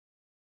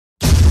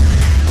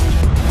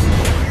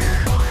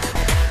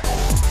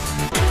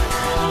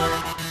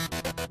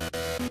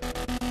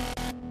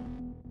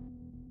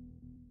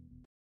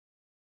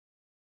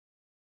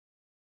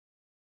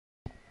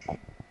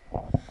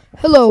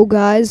Hello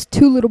guys,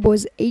 Two Little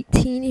Boys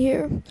 18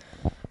 here,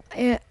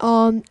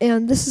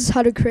 and this is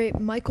how to create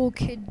Michael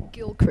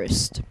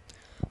Kidd-Gilchrist,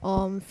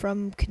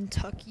 from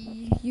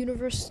Kentucky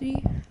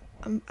University,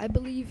 I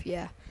believe.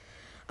 Yeah,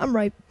 I'm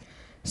right.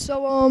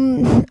 So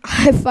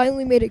I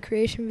finally made a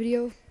creation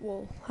video.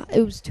 Well,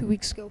 it was 2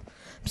 weeks ago.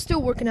 I'm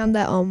still working on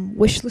that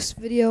wish list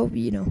video,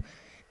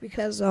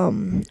 because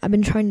I've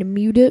been trying to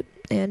mute it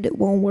and it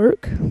won't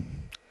work.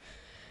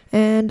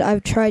 And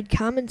I've tried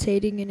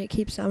commentating and it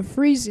keeps on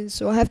freezing,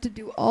 so I have to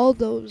do all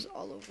those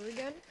all over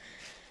again,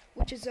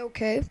 which is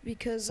okay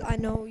because I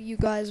know you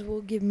guys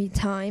will give me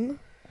time.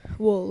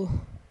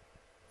 Well,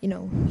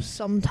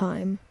 some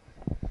time.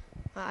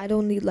 I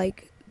don't need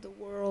like the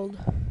world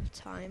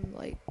time,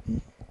 like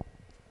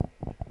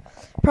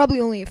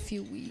probably only a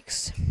few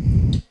weeks.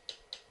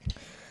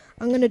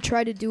 I'm gonna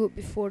try to do it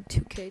before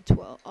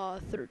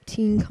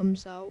 13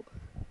 comes out,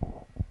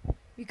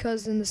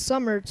 because in the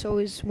summer it's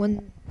always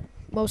when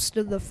most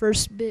of the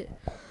first bit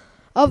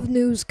of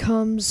news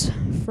comes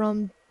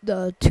from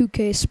the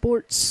 2K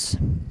Sports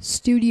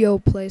studio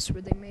place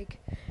where they make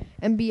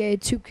NBA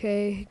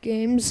 2K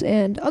games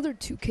and other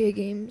 2K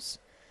games.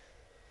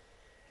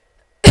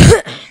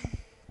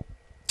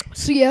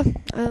 So yeah,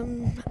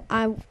 I'm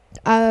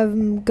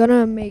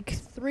gonna make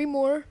 3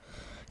 more.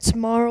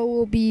 Tomorrow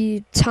will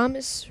be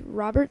Thomas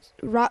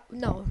Robinson.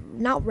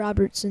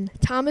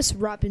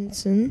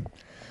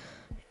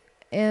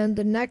 And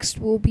the next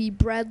will be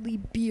Bradley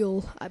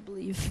Beal, I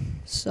believe.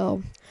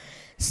 So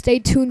stay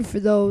tuned for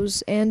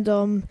those. And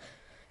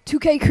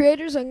 2K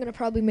creators, I'm gonna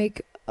probably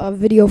make a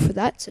video for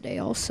that today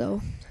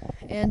also.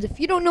 And if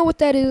you don't know what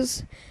that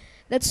is,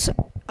 that's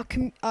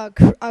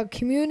a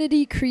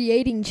community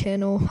creating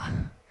channel.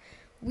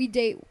 We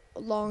date a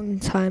long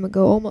time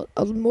ago, almost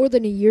more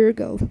than a year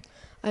ago.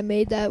 I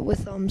made that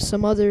with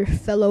some other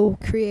fellow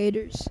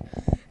creators,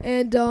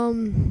 and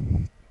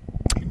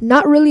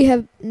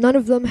none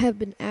of them have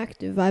been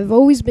active. I've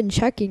always been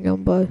checking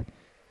them, but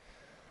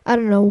I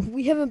don't know.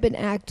 We haven't been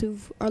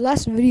active. Our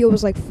last video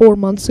was like 4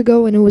 months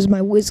ago, and it was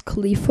my Wiz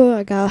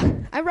Khalifa.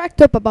 I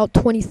racked up about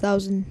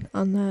 20,000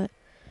 on that.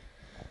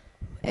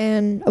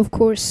 And of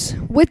course,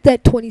 with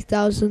that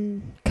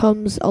 20,000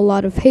 comes a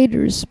lot of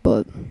haters,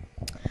 but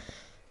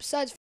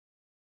besides.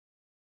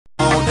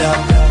 Hold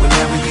up,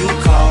 whenever you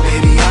call,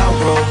 baby, I'll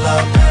roll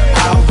up.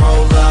 I'll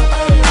roll up,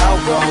 I'll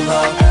roll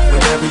up.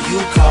 Whenever you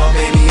call,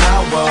 baby,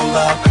 I'll roll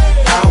up.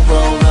 I'll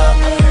roll up,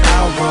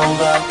 I'll roll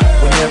up.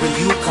 Whenever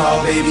you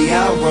call, baby,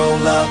 I'll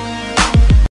roll up.